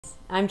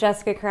I'm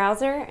Jessica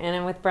Krauser, and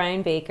I'm with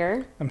Brian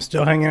Baker. I'm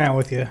still hanging out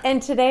with you.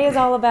 And today is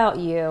all about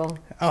you.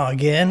 Oh,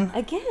 again?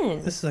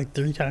 Again. This is like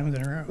 3 times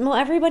in a row. Well,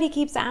 everybody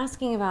keeps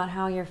asking about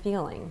how you're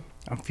feeling.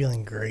 I'm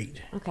feeling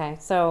great. Okay,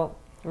 so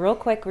real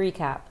quick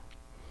recap.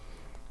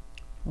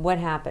 What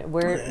happened?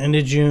 End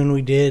of June,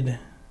 we did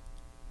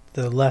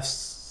the left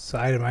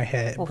side of my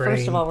head. Well, brain.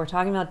 first of all, we're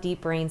talking about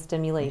deep brain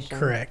stimulation.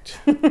 Correct.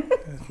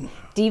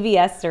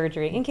 DBS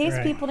surgery, in case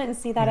Right. people didn't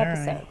see that All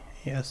episode. right.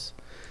 Yes.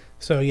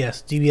 So,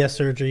 yes, DBS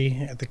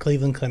surgery at the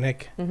Cleveland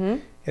Clinic. Mm-hmm.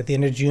 At the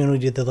end of June, we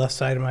did the left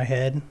side of my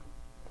head,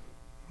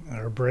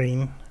 or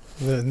brain.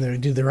 Then we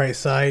did the right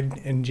side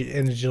in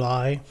end of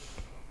July.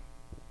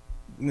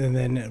 And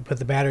then put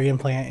the battery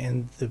implant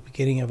in the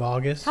beginning of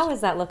August. How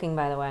is that looking,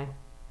 by the way?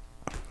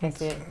 Can I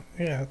see it?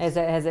 Yeah.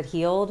 Has it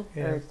healed?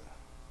 Yeah. Or...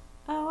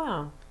 Oh,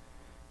 wow.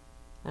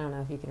 I don't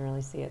know if you can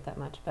really see it that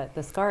much, but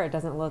the scar, it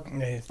doesn't look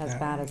as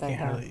bad as I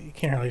thought. You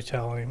can't really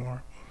tell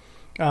anymore.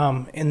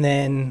 And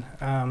then,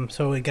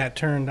 so it got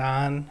turned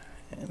on.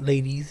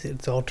 Ladies,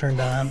 it's all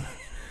turned on.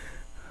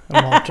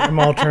 I'm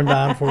all turned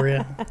on for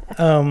you.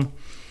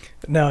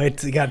 No,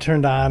 it got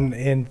turned on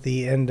in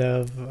the end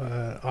of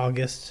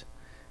August.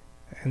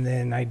 And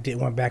then I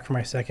went back for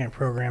my second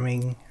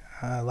programming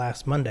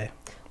last Monday.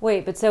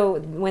 Wait, but so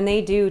when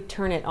they do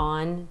turn it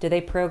on, do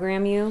they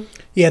program you?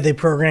 Yeah, they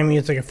program you.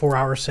 It's like a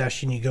 4-hour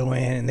session. You go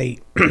in and they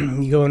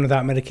you go in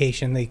without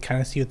medication. They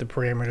kind of see what the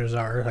parameters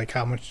are, like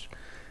how much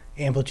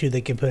amplitude they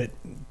can put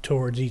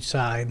towards each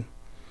side.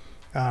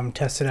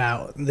 Test it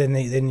out. Then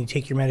you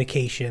take your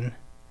medication,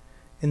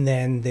 and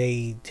then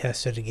they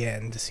test it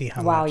again to see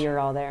how much. While you're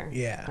all there.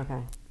 Yeah.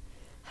 Okay.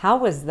 How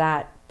was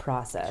that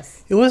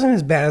process? It wasn't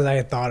as bad as I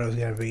had thought it was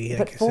going to be.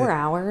 But 4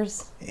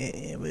 hours?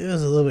 It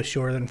was a little bit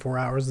shorter than 4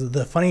 hours.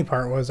 The funny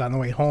part was on the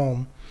way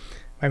home,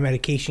 my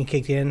medication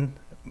kicked in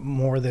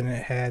more than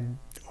it had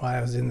while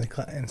I was in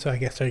the and so I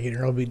guess I started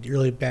getting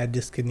really bad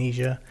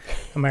dyskinesia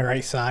on my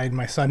right side.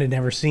 My son had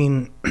never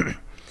seen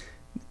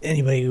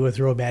anybody with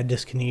real bad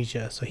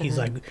dyskinesia, so he's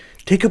like,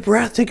 take a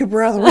breath,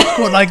 what's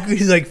going, like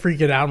he's like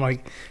freaking out. I'm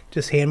like,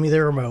 just hand me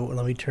the remote and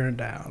let me turn it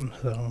down.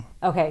 So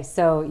okay,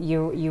 so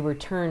you were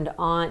turned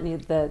on,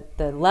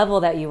 the level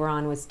that you were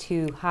on was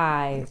too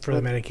high for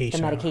the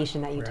medication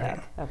that you right.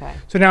 took. Okay,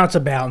 so now it's a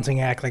balancing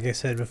act, like I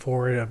said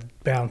before, of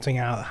balancing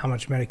out how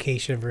much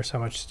medication versus how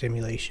much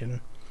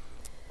stimulation.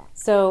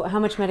 so how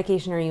much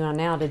medication are you on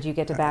now? Did you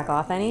get to back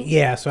off any?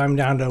 Yeah, so I'm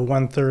down to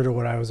 1/3 of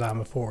what I was on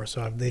before.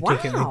 So they've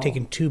Wow.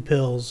 taken 2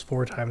 pills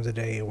 4 times a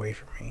day away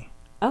from me.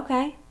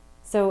 Okay,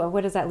 so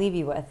what does that leave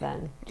you with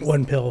then?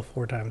 1 pill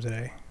 4 times a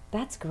day.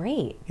 That's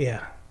great.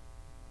 Yeah.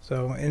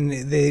 So and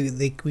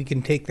we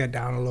can take that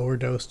down a lower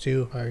dose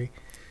too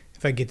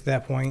if I get to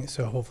that point.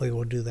 So hopefully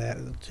we'll do that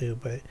too.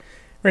 But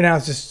right now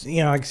it's just,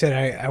 like I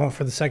said, I went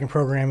for the second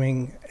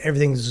programming.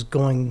 Everything's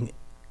going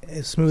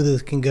as smooth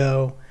as it can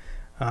go.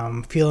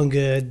 Feeling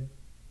good,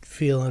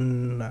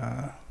 feeling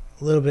a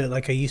little bit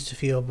like I used to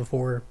feel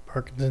before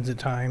Parkinson's at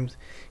times.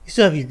 You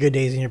still have your good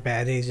days and your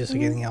bad days, just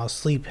like anything else.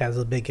 Sleep has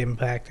a big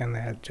impact on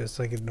that, just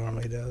like it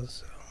normally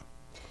does. So.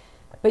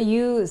 But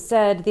you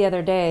said the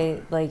other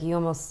day, like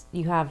you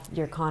have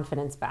your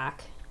confidence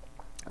back.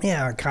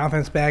 Yeah,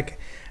 confidence back.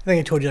 I think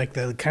I told you, like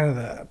the kind of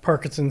the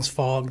Parkinson's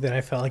fog that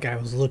I felt like I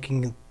was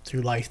looking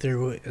through life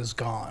through is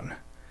gone.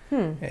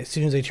 As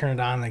soon as they turn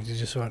it on, like it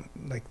just went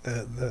like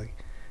the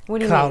What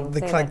do you cloud,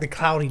 mean? the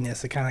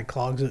cloudiness, it kind of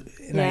clogs it.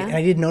 And Yeah?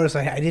 I did notice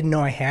I didn't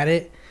know I had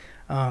it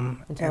at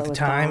Until it the was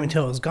time gone.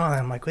 until it was gone.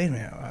 I'm like, wait a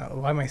minute,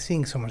 why am I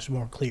seeing so much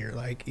more clear?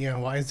 Like,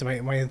 why is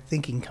my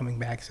thinking coming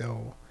back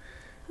so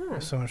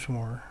much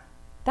more?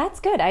 That's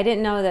good. I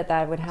didn't know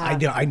that would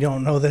happen. I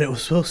don't know that it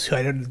was supposed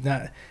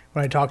to.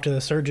 When I talked to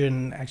the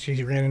surgeon, actually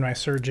he ran into my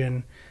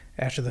surgeon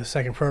after the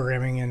second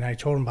programming, and I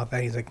told him about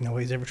that. He's like,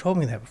 nobody's ever told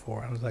me that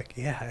before. I was like,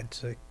 yeah,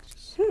 it's like,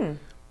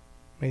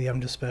 maybe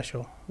I'm just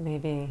special.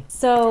 Maybe.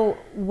 So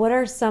what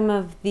are some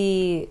of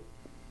the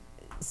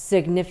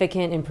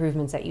significant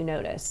improvements that you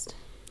noticed?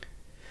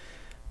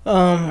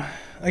 Like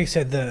I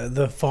said,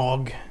 the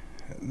fog,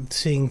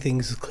 seeing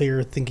things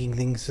clear, thinking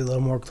things a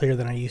little more clear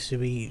than I used to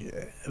be,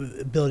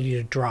 ability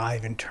to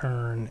drive and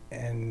turn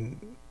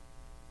and,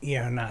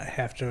 not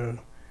have to,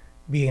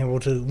 being able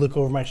to look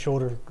over my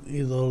shoulder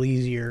a little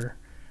easier,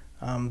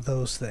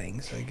 those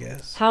things, I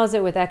guess. How's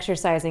it with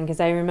exercising? Because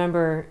I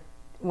remember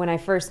when I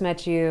first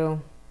met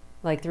you,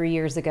 like 3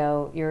 years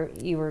ago,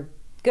 you were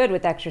good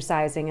with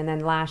exercising, and then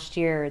last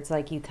year it's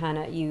like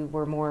you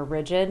were more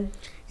rigid.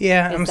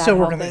 Yeah, I'm still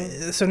working.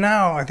 helping? So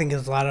now I think a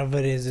lot of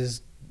it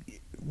is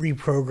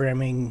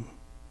reprogramming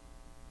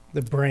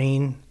the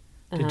brain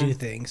to do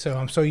things. So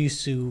I'm so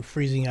used to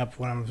freezing up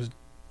when I'm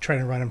trying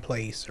to run in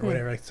place or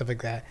whatever, like stuff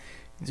like that.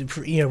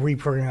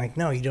 Reprogramming, like,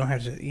 no, you don't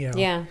have to. Yeah.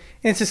 And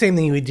it's the same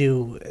thing you would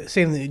do.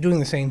 Doing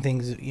the same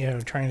things.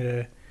 Trying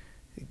to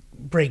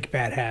break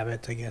bad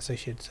habits, I guess I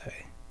should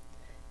say.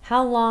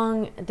 How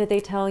long did they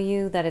tell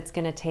you that it's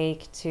going to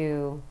take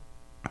to,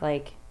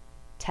 like,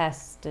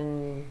 test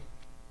and...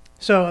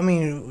 So, I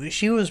mean,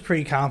 she was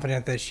pretty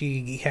confident that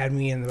she had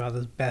me in about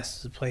the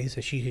best place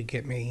that she could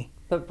get me.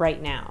 But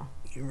right now?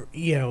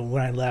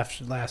 when I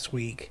left last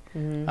week,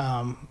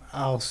 I'm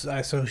going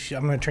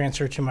to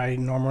transfer to my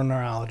normal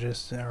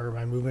neurologist or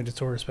my movement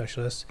disorder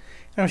specialist.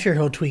 And I'm sure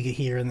he'll tweak it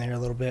here and there a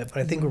little bit, but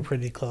I think we're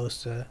pretty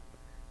close to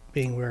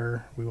being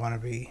where we want to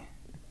be.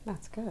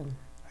 That's good.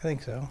 I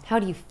think so. How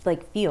do you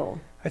feel?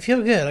 I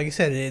feel good. Like I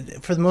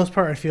said, for the most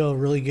part, I feel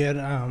really good.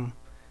 Like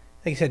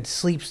I said,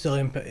 sleep still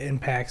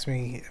impacts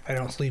me if I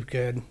don't sleep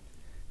good,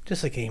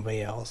 just like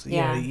anybody else.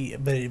 Yeah.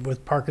 But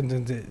with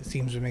Parkinson's, it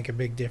seems to make a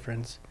big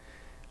difference.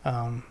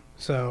 But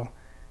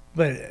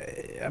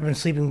I've been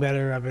sleeping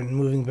better. I've been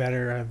moving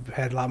better. I've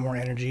had a lot more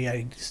energy.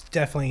 I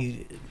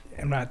definitely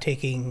am not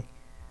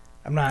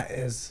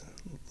as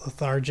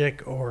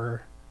lethargic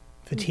or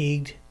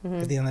fatigued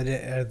at the end of the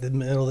day, at the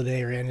middle of the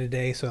day or end of the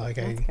day. So like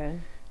That's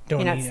good.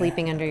 don't. You're not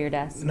sleeping under your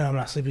desk. No, I'm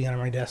not sleeping under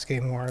my desk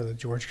anymore. The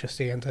George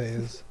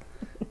Costanza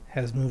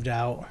has moved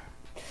out.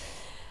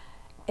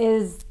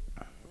 Is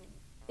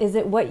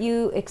it what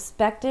you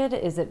expected?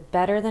 Is it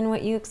better than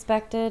what you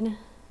expected?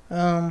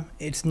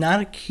 It's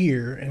not a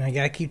cure, and I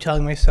gotta keep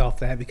telling myself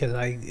that because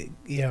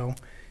you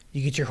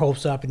get your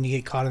hopes up and you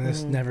get caught in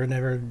this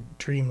never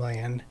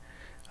dreamland.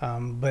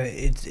 But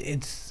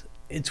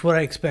it's what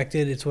I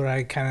expected. It's what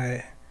I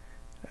kind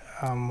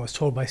of was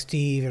told by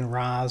Steve and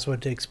Roz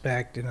what to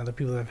expect, and other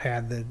people that have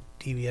had the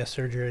DBS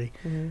surgery.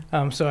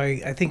 So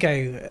I think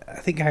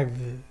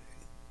I've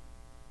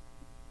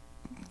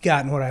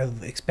gotten what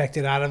I've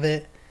expected out of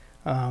it.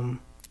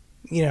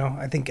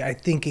 I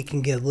think it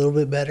can get a little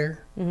bit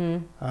better.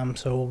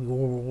 So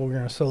we're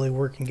gonna slowly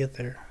work and get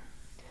there.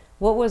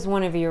 What was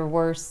one of your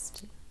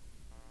worst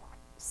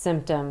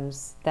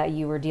symptoms that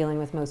you were dealing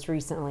with most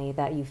recently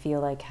that you feel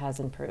like has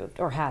improved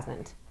or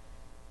hasn't?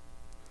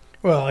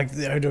 Well, like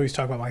I'd always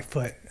talk about my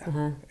foot,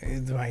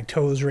 my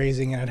toes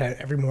raising, and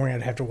every morning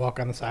I'd have to walk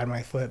on the side of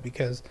my foot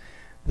because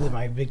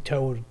my big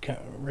toe would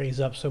raise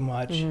up so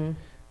much.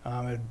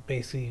 It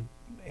basically,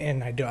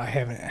 and I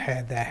haven't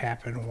had that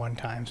happen one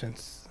time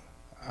since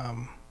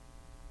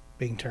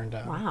being turned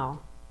on. Wow,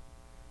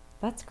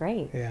 that's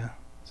great. Yeah.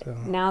 So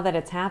now that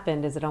it's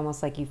happened, is it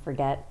almost like you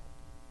forget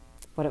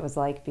what it was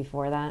like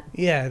before that?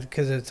 Yeah,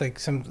 because it's like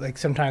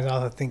sometimes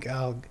I'll think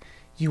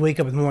you wake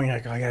up in the morning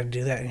like, oh, I got to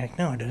do that, and you're like,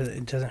 no,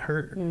 it doesn't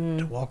hurt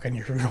to walk on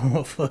your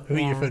normal foot,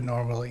 your foot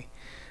normally.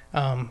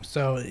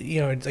 So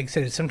it's like I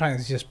said,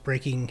 sometimes it's just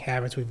breaking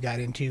habits we've got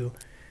into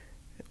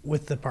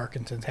with the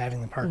Parkinson's,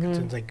 having the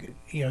Parkinson's, like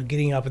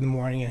getting up in the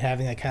morning and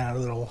having that kind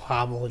of little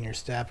hobble in your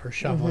step or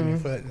shuffle in your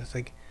foot, and it's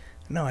like,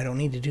 no, I don't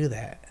need to do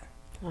that.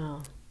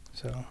 Oh.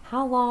 So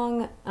how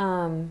long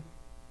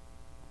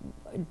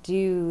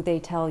do they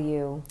tell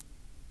you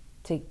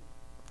to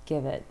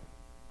give it,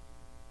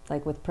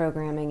 like with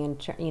programming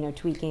and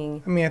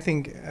tweaking? I mean, I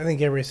think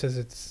everybody says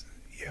it's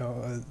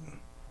a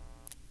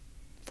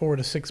 4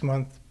 to 6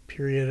 month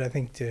period. I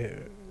think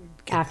to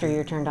after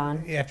you're turned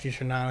on. After you're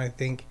turned on, I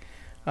think.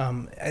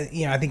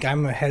 I think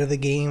I'm ahead of the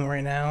game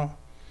right now.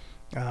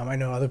 I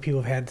know other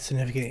people have had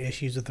significant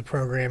issues with the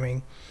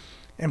programming,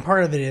 and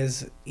part of it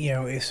is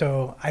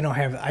so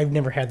I've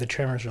never had the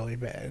tremors really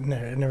bad.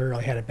 I never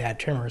really had a bad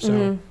tremor.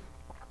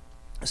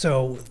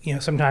 So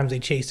sometimes they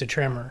chase the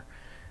tremor,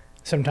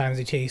 sometimes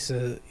they chase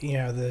the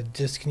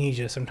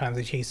dyskinesia, sometimes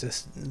they chase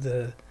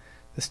the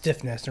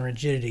stiffness and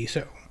rigidity.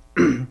 So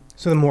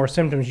so the more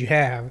symptoms you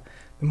have,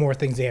 the more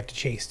things they have to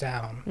chase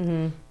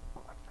down.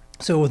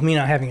 So with me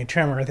not having a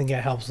tremor, I think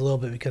that helps a little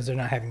bit because they're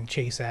not having to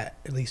chase that,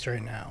 at least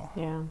right now.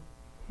 Yeah.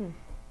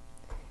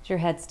 Is your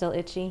head still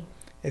itchy?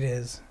 It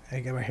is. I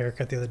got my hair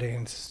cut the other day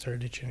and it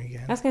started itching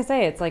again. I was going to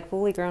say, it's like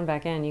fully grown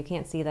back in. You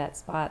can't see that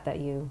spot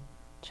that you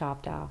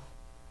chopped off.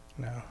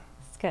 No.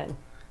 It's good.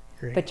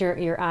 Great. But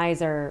your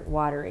eyes are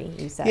watery,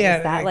 you said. Yeah.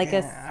 Is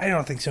that I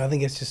don't think so. I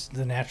think it's just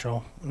the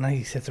natural. Now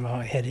you said something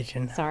about my head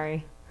itching.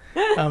 Sorry.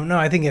 No,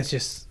 I think it's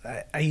just,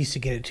 I used to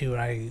get it too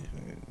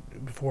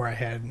before I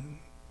had...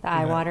 The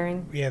eye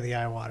watering? Yeah, the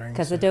eye watering.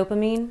 Because of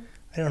dopamine?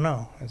 I don't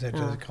know. Is that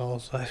just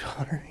called eye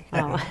watering?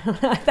 Oh,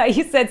 I thought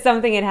you said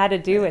something it had to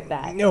do with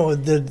that. No, my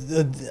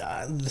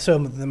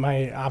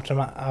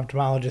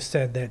ophthalmologist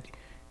said that,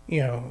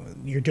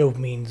 your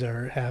dopamines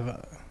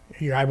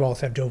your eyeballs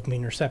have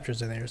dopamine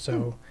receptors in there,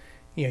 so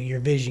your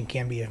vision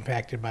can be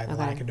impacted by the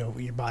lack of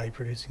dopamine, your body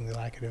producing the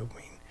lack of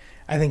dopamine.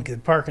 I think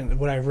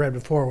what I've read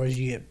before was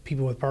you get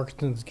people with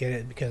Parkinson's get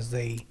it because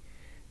they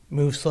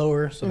move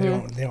slower, so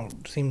they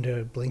don't seem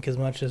to blink as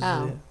much as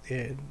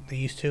they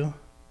used to.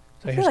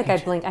 So I feel like I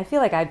blink. I feel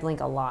like I blink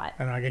a lot.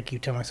 I know. I gotta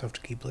keep telling myself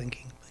to keep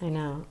blinking. I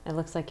know. It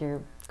looks like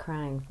you're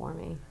crying for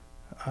me.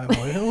 I'm like,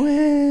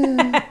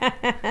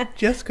 well,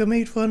 Jessica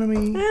made fun of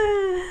me.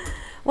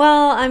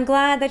 Well, I'm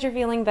glad that you're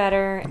feeling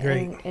better.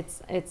 Great. And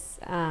it's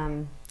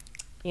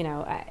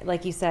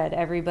like you said,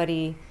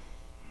 everybody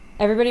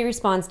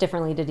responds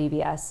differently to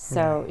DBS.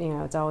 So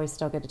it's always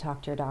still good to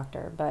talk to your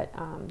doctor. But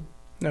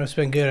no, it's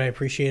been good. I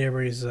appreciate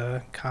everybody's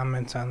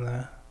comments on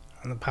the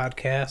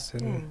podcast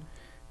and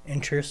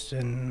interest,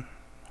 and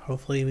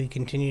hopefully we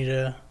continue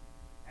to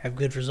have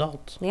good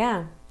results.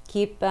 Yeah.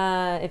 Keep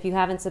if you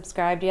haven't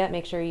subscribed yet,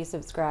 make sure you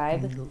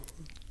subscribe.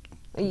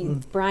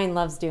 Brian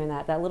loves doing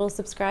that. That little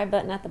subscribe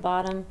button at the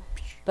bottom.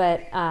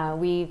 But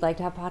we like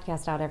to have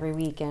podcasts out every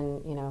week,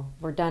 and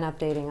we're done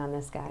updating on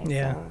this guy.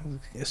 Yeah.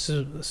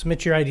 So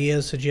submit your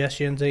ideas,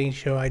 suggestions, any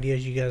show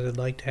ideas you guys would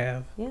like to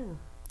have. Yeah.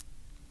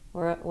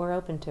 We're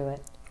open to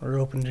it. We're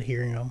open to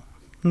hearing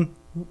them.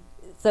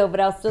 So, but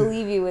I'll still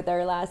leave you with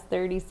our last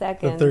 30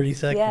 seconds. The 30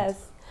 seconds.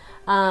 Yes.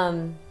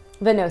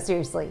 But no,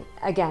 seriously,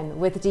 again,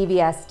 with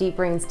DBS, deep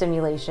brain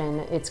stimulation,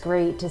 it's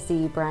great to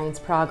see Brian's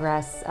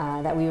progress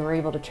that we were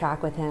able to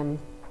track with him.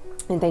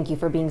 And thank you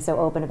for being so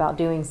open about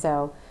doing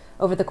so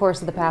over the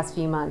course of the past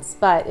few months.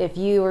 But if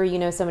you or you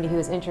know somebody who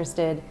is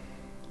interested,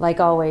 like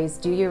always,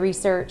 do your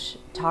research,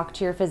 talk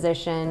to your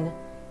physician,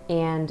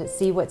 and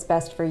see what's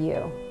best for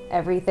you.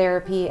 Every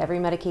therapy, every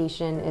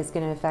medication is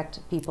going to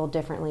affect people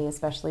differently,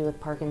 especially with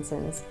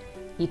Parkinson's.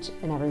 Each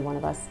and every one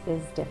of us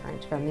is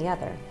different from the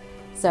other.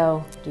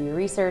 So do your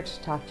research,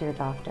 talk to your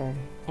doctor,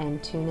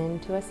 and tune in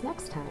to us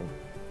next time.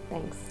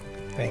 Thanks.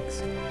 Thanks.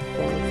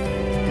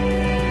 Thanks.